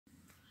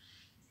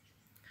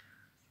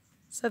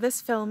So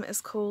this film is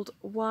called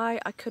Why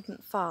I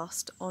Couldn't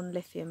Fast on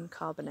Lithium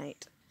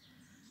Carbonate.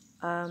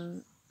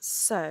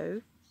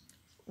 So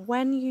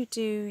when you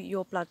do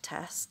your blood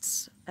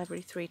tests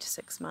every 3 to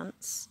 6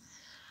 months,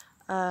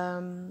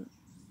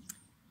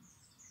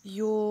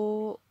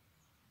 your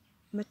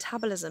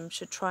metabolism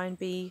should try and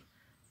be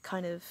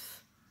kind of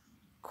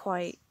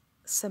quite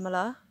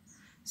similar.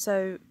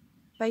 So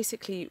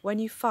basically when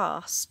you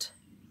fast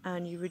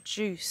and you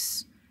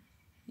reduce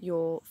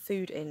your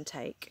food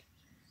intake,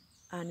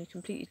 and you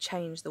completely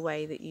change the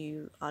way that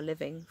you are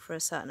living for a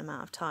certain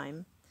amount of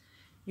time,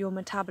 your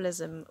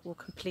metabolism will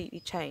completely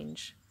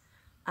change.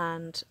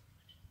 And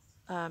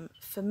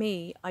for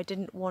me, I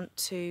didn't want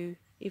to,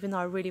 even though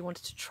I really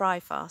wanted to try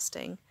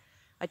fasting,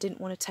 I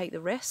didn't want to take the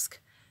risk,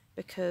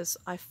 because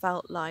I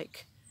felt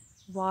like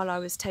while I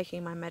was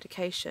taking my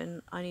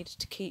medication, I needed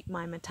to keep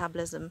my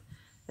metabolism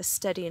as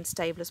steady and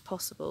stable as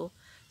possible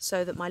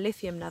so that my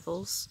lithium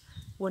levels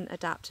wouldn't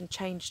adapt and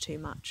change too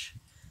much.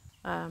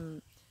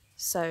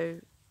 So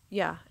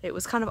yeah, it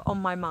was kind of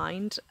on my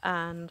mind,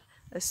 and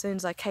as soon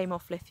as I came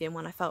off lithium,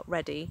 when I felt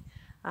ready,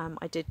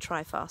 I did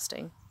try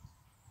fasting.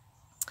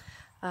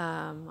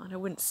 And I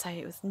wouldn't say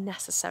it was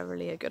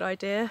necessarily a good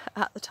idea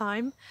at the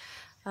time,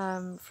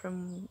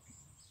 from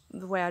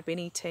the way I'd been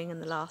eating in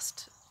the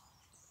last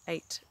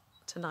 8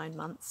 to 9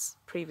 months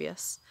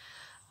previous,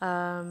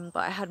 but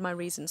I had my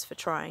reasons for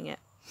trying it.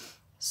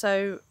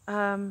 So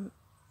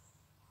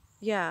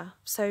yeah,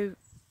 so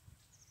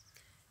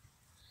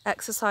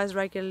exercise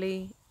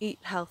regularly, eat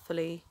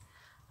healthily,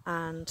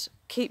 and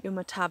keep your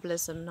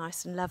metabolism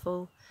nice and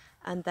level,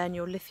 and then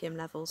your lithium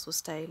levels will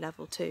stay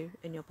level too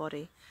in your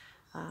body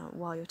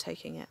while you're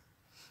taking it.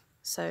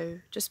 So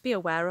just be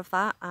aware of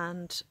that,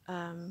 and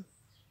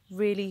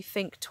really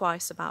think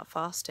twice about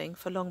fasting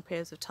for long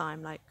periods of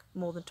time, like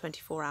more than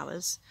 24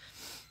 hours,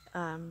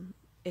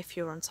 if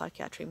you're on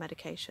psychiatric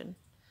medication.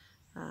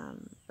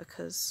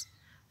 Because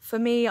for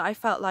me, I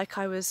felt like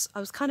I was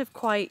kind of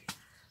quite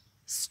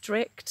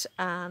strict,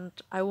 and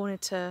I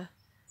wanted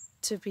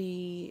to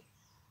be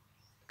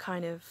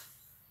kind of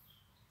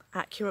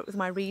accurate with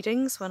my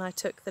readings when I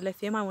took the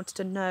lithium. I wanted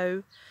to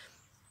know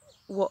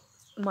what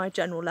my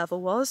general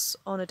level was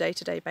on a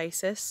day-to-day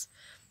basis,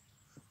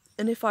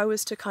 and if I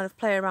was to kind of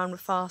play around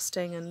with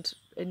fasting and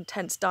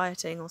intense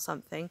dieting or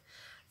something,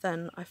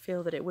 then I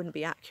feel that it wouldn't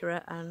be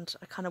accurate, and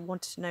I kind of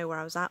wanted to know where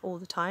I was at all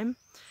the time.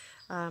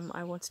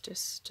 I wanted to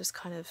just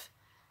kind of,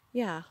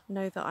 yeah,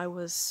 know that I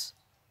was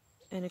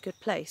in a good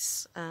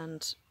place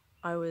and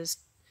I was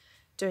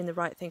doing the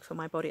right thing for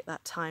my body at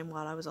that time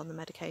while I was on the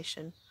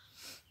medication.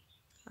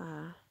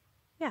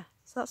 Yeah,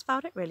 so that's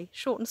about it really.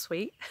 Short and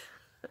sweet.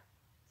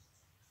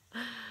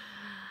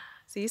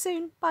 See you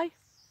soon. Bye.